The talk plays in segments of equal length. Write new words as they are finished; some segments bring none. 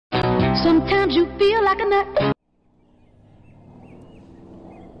Sometimes you feel like a nut.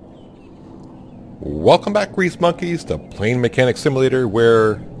 Welcome back, Grease Monkeys, the Plane Mechanic Simulator,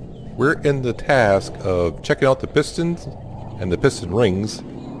 where we're in the task of checking out the pistons and the piston rings.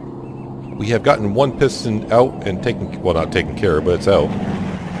 We have gotten one piston out and taken, well, not taken care of, but it's out.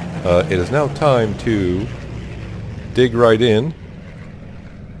 It is now time to dig right in.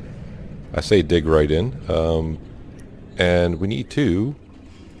 I say dig right in. And we need to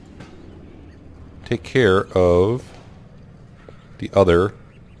take care of the other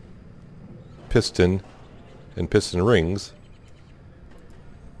piston and piston rings.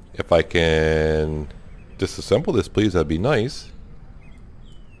 If I can disassemble this, please, that'd be nice.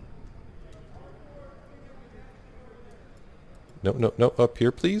 No, no, no, up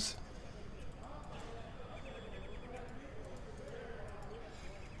here, please.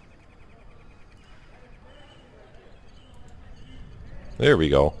 There we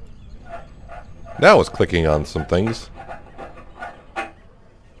go. Now it's clicking on some things.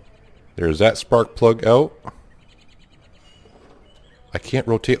 There's that spark plug out. I can't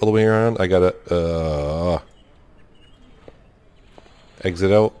rotate all the way around. I gotta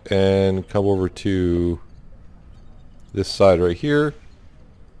exit out and come over to this side right here.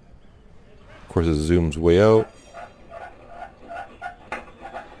 Of course, it zooms way out.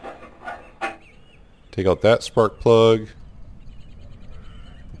 Take out that spark plug.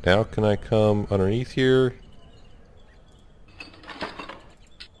 Now can I come underneath here?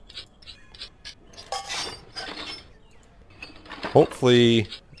 Hopefully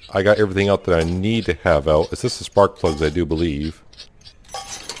I got everything out that I need to have out. It's just the spark plugs, I do believe.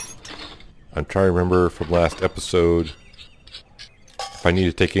 I'm trying to remember from last episode if I need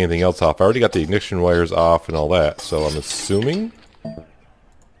to take anything else off. I already got the ignition wires off and all that, so I'm assuming.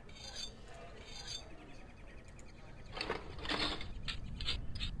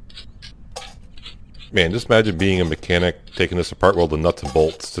 Man, just imagine being a mechanic, taking this apart with all the nuts and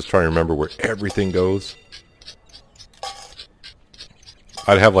bolts, just trying to remember where everything goes.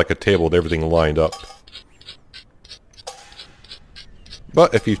 I'd have like a table with everything lined up.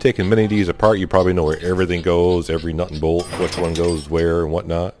 But if you've taken many of these apart, you probably know where everything goes, every nut and bolt, which one goes where and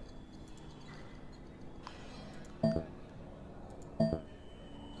whatnot.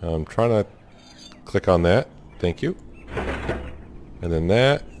 I'm trying to click on that. Thank you. And then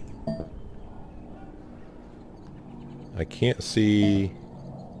that. I can't see.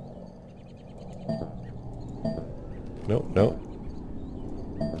 No, no.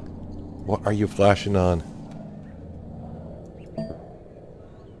 What are you flashing on?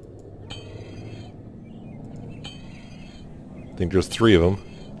 I think there's 3 of them.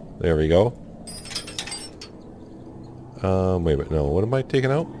 There we go. Wait a minute, no. What am I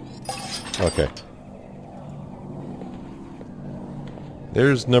taking out? Okay.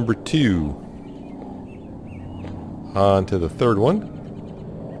 There's number 2. On to the 3rd one.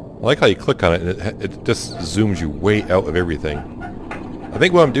 I like how you click on it and it just zooms you way out of everything. I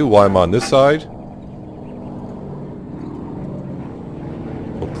think what I'm doing while I'm on this side,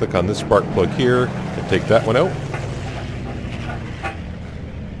 we'll click on this spark plug here and take that one out.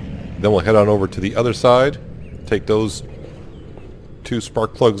 Then we'll head on over to the other side, take those 2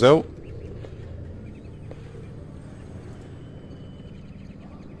 spark plugs out.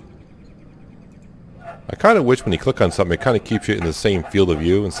 I kind of wish when you click on something, it kind of keeps you in the same field of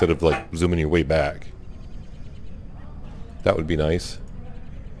view instead of like zooming your way back. That would be nice.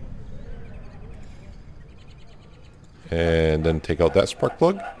 And then take out that spark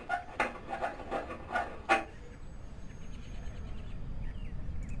plug.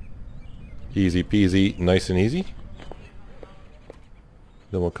 Easy peasy, nice and easy.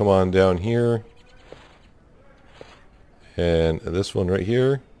 Then we'll come on down here. And this one right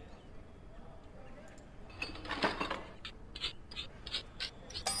here.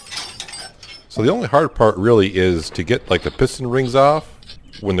 So the only hard part really is to get like the piston rings off.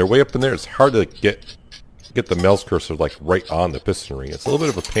 When they're way up in there, it's hard to get the mouse cursor like right on the piston ring. It's a little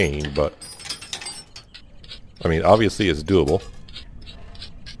bit of a pain, but I mean, obviously it's doable.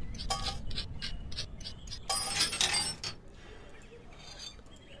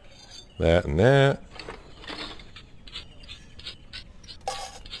 That and that.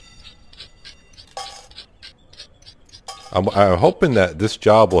 I'm hoping that this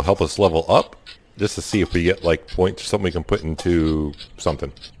job will help us level up, just to see if we get like points or something we can put into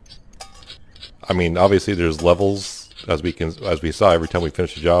something. I mean, obviously there's levels as we saw every time we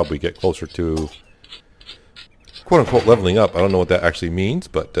finish a job, we get closer to quote unquote leveling up. I don't know what that actually means,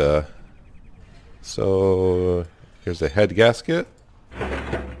 but so here's a head gasket,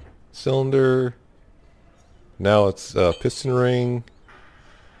 cylinder. Now it's piston ring.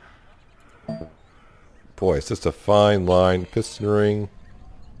 Boy, it's just a fine line. Piston ring.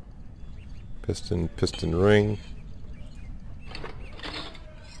 Piston, piston ring.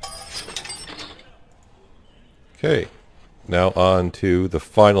 Okay. Now on to the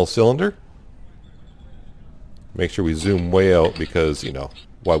final cylinder. Make sure we zoom way out because, you know,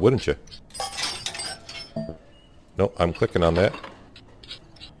 why wouldn't you? Nope, I'm clicking on that.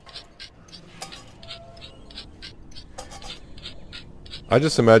 I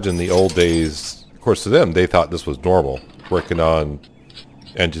just imagine the old days, of course to them, they thought this was normal. Working on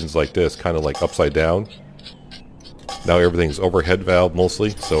engines like this, kind of like upside down. Now everything's overhead valve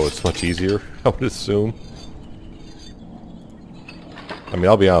mostly, so it's much easier, I would assume. I mean,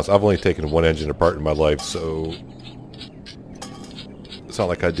 I'll be honest, I've only taken one engine apart in my life, so it's not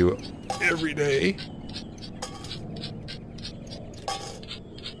like I do it every day.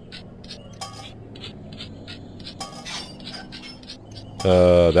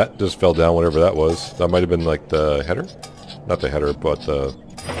 That just fell down, whatever that was. That might have been like the header? Not the header, but the...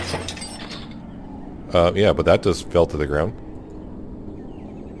 yeah, but that just fell to the ground.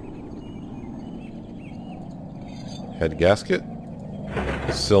 Head gasket.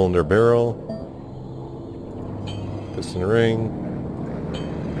 Cylinder barrel. Piston ring.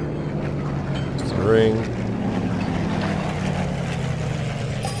 Piston ring.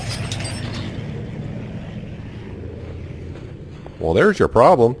 Well, there's your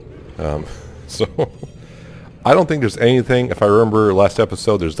problem. So, I don't think there's anything, if I remember last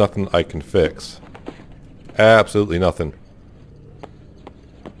episode, there's nothing I can fix. Absolutely nothing.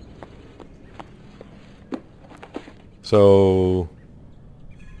 So,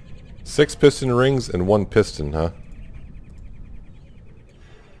 6 piston rings and 1 piston, huh?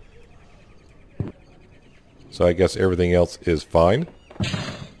 So I guess everything else is fine.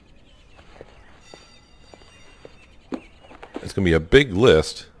 It's going to be a big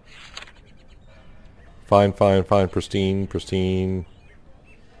list. Fine, fine, fine, pristine, pristine.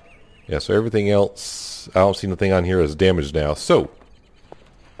 Yeah, so everything else, I don't see nothing on here as damaged now. So,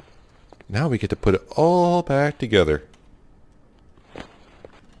 now we get to put it all back together.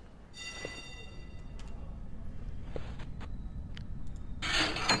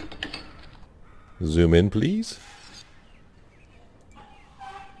 Zoom in, please.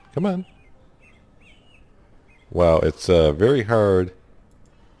 Come on. Wow, it's very hard.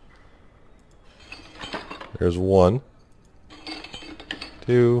 There's 1,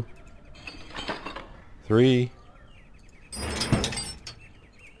 2, 3.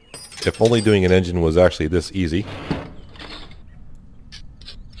 If only doing an engine was actually this easy.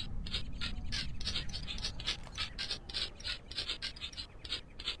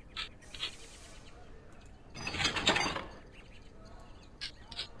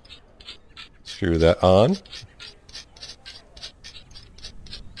 Screw that on.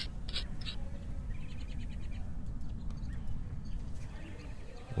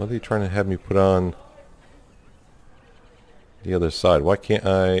 What are they trying to have me put on the other side? Why can't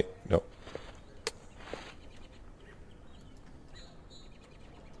I? No.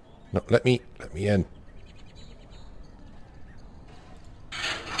 No, let me in.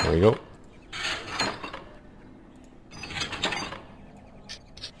 There we go.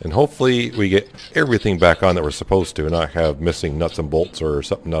 And hopefully we get everything back on that we're supposed to and not have missing nuts and bolts or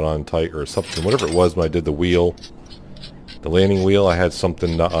something not on tight or something. Whatever it was when I did the wheel. The landing wheel, I had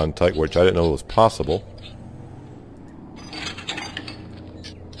something not on tight, which I didn't know was possible.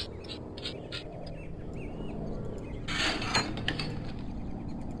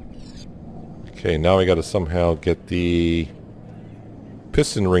 Okay, now I got to somehow get the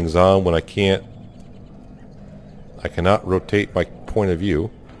piston rings on when I cannot rotate my point of view.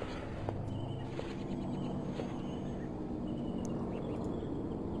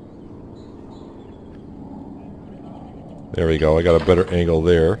 There we go, I got a better angle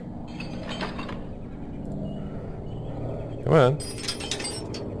there. Come on.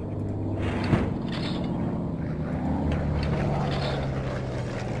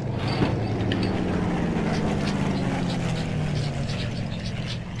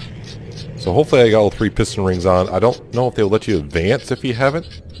 So hopefully I got all 3 piston rings on. I don't know if they'll let you advance if you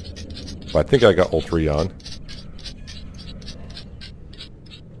haven't, but I think I got all 3 on.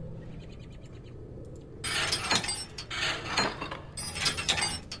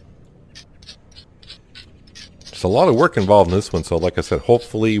 There's a lot of work involved in this one, so like I said,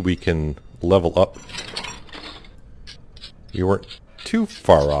 hopefully we can level up. We weren't too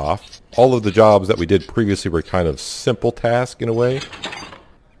far off. All of the jobs that we did previously were kind of simple tasks in a way.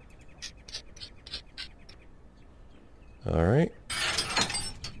 Alright.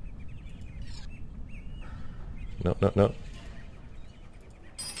 No, no, no.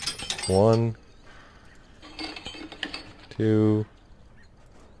 1, 2,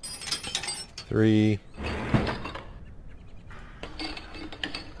 3.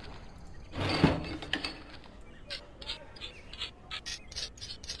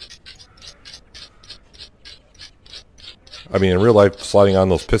 I mean, in real life, sliding on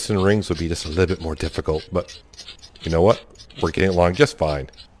those piston rings would be just a little bit more difficult, but you know what? We're getting along just fine.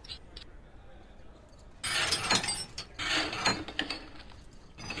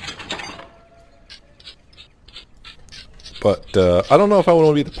 But I don't know if I want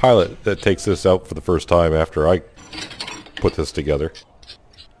to be the pilot that takes this out for the first time after I put this together.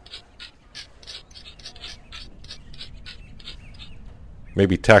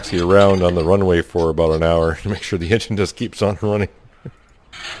 Maybe taxi around on the runway for about an hour to make sure the engine just keeps on running.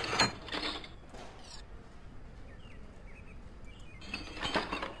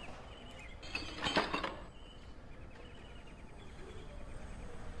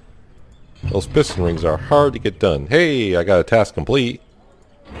 Those piston rings are hard to get done. Hey, I got a task complete.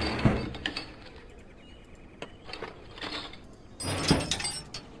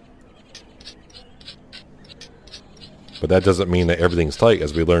 But that doesn't mean that everything's tight,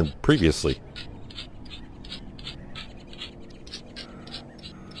 as we learned previously.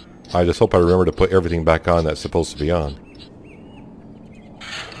 I just hope I remember to put everything back on that's supposed to be on.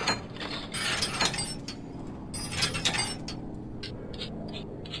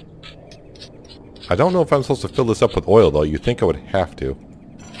 I don't know if I'm supposed to fill this up with oil, though. You'd think I would have to.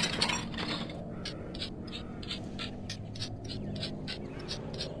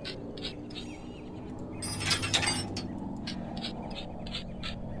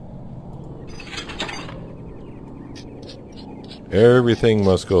 Everything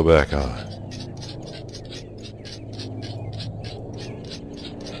must go back on.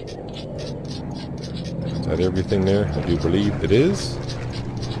 Is that everything there? I do believe it is.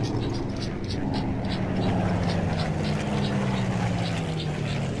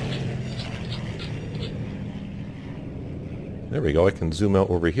 There we go. I can zoom out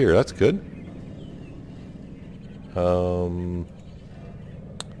over here. That's good.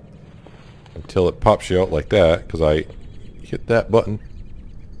 Until it pops you out like that, because I hit that button.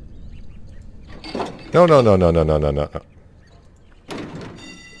 No, no, no, no, no, no, no, no.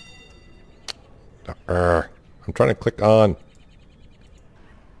 I'm trying to click on.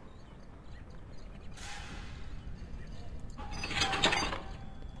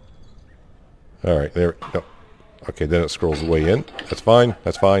 Alright, there. No. Okay, then it scrolls way in. That's fine.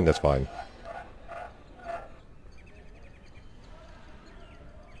 That's fine. That's fine.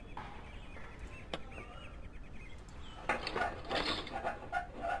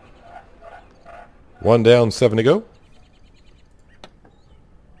 One down, 7 to go.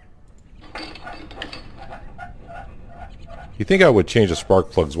 You think I would change the spark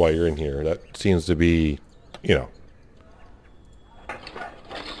plugs while you're in here? That seems to be, you know.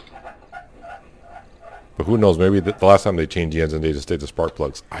 But who knows? Maybe the last time they changed the engine, they just stayed the spark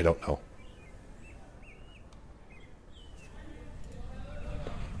plugs. I don't know.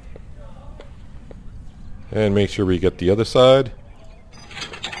 And make sure we get the other side.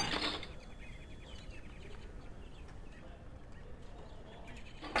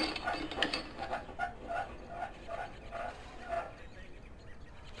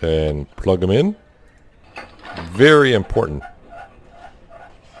 And plug them in. Very important.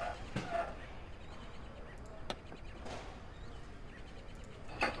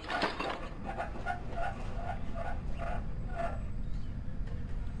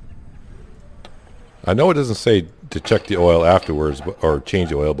 I know it doesn't say to check the oil afterwards or change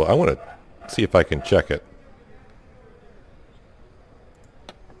the oil, but I want to see if I can check it.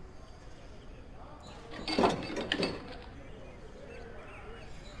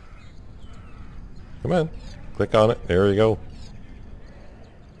 Come on, click on it. There you go.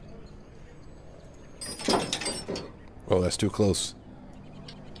 Oh, that's too close.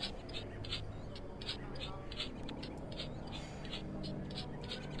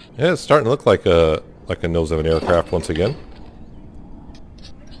 Yeah, it's starting to look like a nose of an aircraft once again.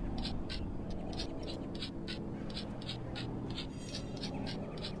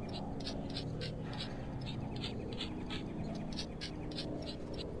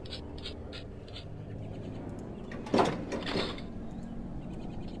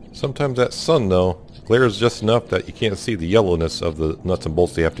 Sometimes that sun, though, glares just enough that you can't see the yellowness of the nuts and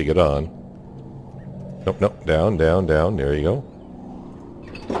bolts they have to get on. Nope, nope, down, down, down. There you go.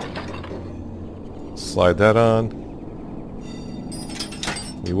 Slide that on.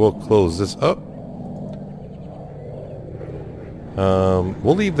 We will close this up.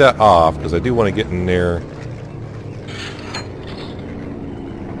 We'll leave that off because I do want to get in there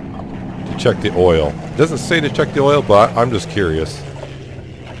to check the oil. It doesn't say to check the oil, but I'm just curious.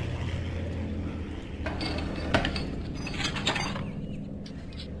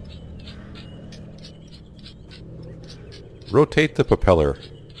 Rotate the propeller.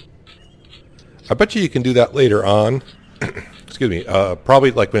 I bet you can do that later on. Excuse me. Probably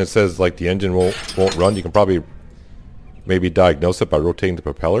like when it says like the engine won't run, you can probably maybe diagnose it by rotating the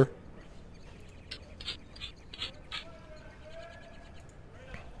propeller.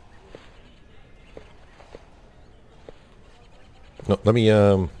 No, let me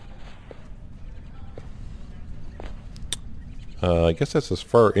I guess that's as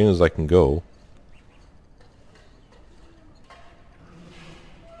far in as I can go.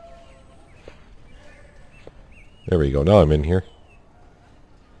 There we go. Now I'm in here.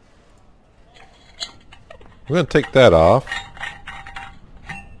 We're going to take that off.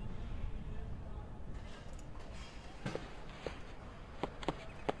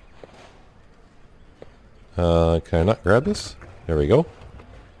 Can I not grab this? There we go.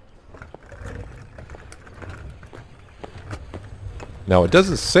 Now it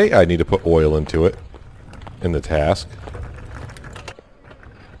doesn't say I need to put oil into it in the task.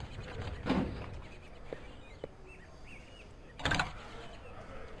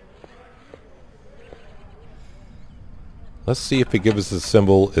 Let's see if it gives us a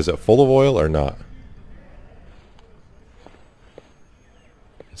symbol. Is it full of oil or not?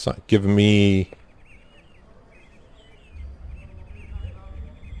 It's not giving me...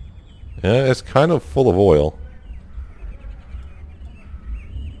 Yeah, it's kind of full of oil.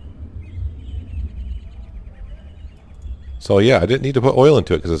 So yeah, I didn't need to put oil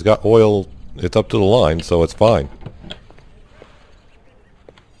into it because it's got oil. It's up to the line, so it's fine.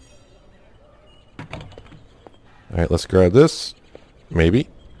 Alright, let's grab this. Maybe.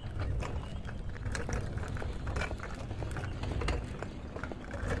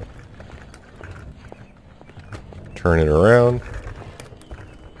 Turn it around.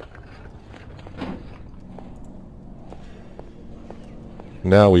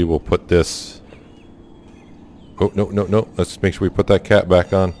 Now we will put this... Oh, no, no, no. Let's make sure we put that cap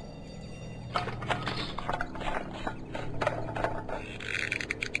back on.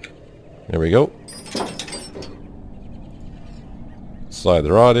 There we go. Slide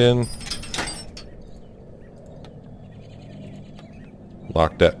the rod in.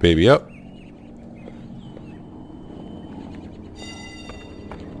 Lock that baby up.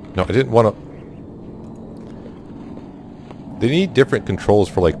 No, I didn't want to... They need different controls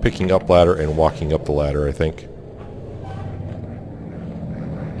for like picking up ladder and walking up the ladder, I think.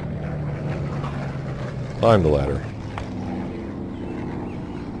 Climb the ladder.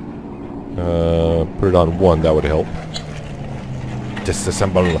 Put it on 1, that would help.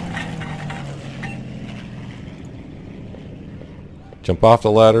 Disassemble. Jump off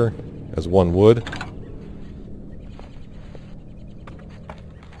the ladder, as one would.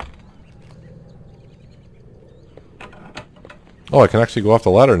 Oh, I can actually go off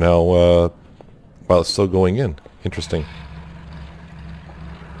the ladder now while it's still going in. Interesting.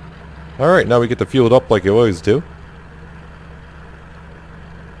 Alright, now we get to fuel it up like you always do.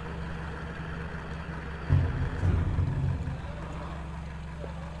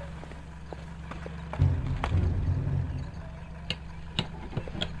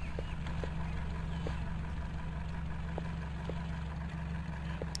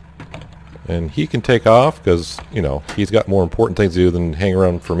 And he can take off because, you know, he's got more important things to do than hang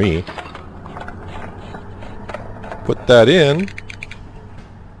around for me. Put that in.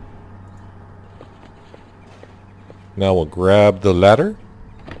 Now we'll grab the ladder.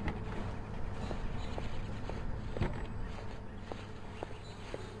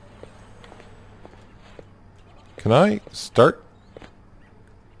 Can I start?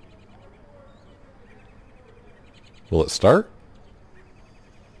 Will it start?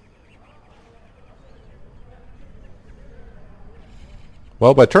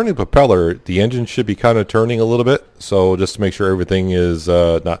 Well, by turning the propeller, the engine should be kind of turning a little bit. So just to make sure everything is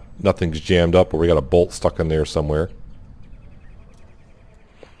nothing's jammed up or we got a bolt stuck in there somewhere.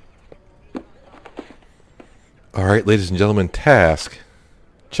 All right, ladies and gentlemen, task.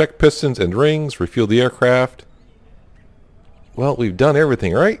 Check pistons and rings, refuel the aircraft. Well, we've done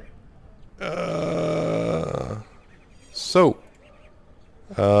everything, right?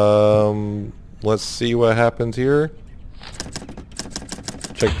 Let's see what happens here.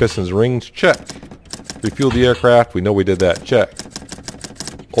 Check pistons, rings, check. Refuel the aircraft, we know we did that, check.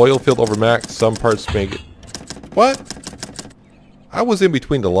 Oil filled over max, some parts make it. What? I was in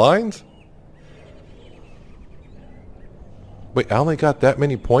between the lines? Wait, I only got that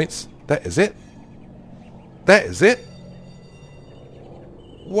many points? That is it? That is it?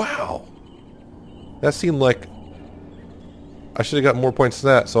 Wow. That seemed like I should have got more points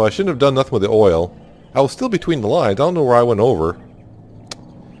than that. So I shouldn't have done nothing with the oil. I was still between the lines. I don't know where I went over.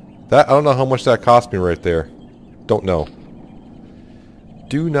 That, I don't know how much that cost me right there. Don't know.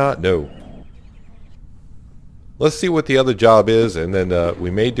 Do not know. Let's see what the other job is, and then we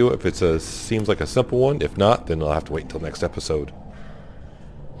may do it if it seems like a simple one. If not, then I'll have to wait until next episode.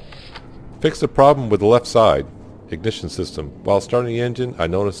 Fix the problem with the left side ignition system. While starting the engine, I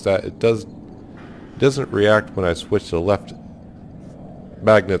noticed that it doesn't react when I switch the left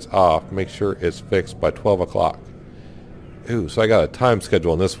magnets off. Make sure it's fixed by 12 o'clock. Ooh, so I got a time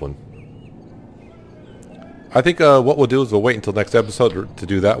schedule on this one. I think what we'll do is we'll wait until next episode to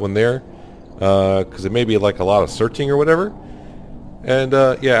do that one there. Because it may be like a lot of searching or whatever. And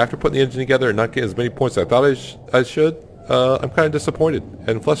yeah, after putting the engine together and not getting as many points as I thought I should, I'm kind of disappointed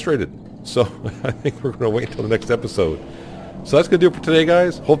and frustrated. So I think we're going to wait until the next episode. So that's going to do it for today,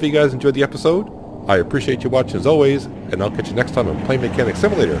 guys. Hope you guys enjoyed the episode. I appreciate you watching as always, and I'll catch you next time on Plane Mechanic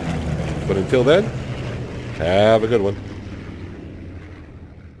Simulator. But until then, have a good one.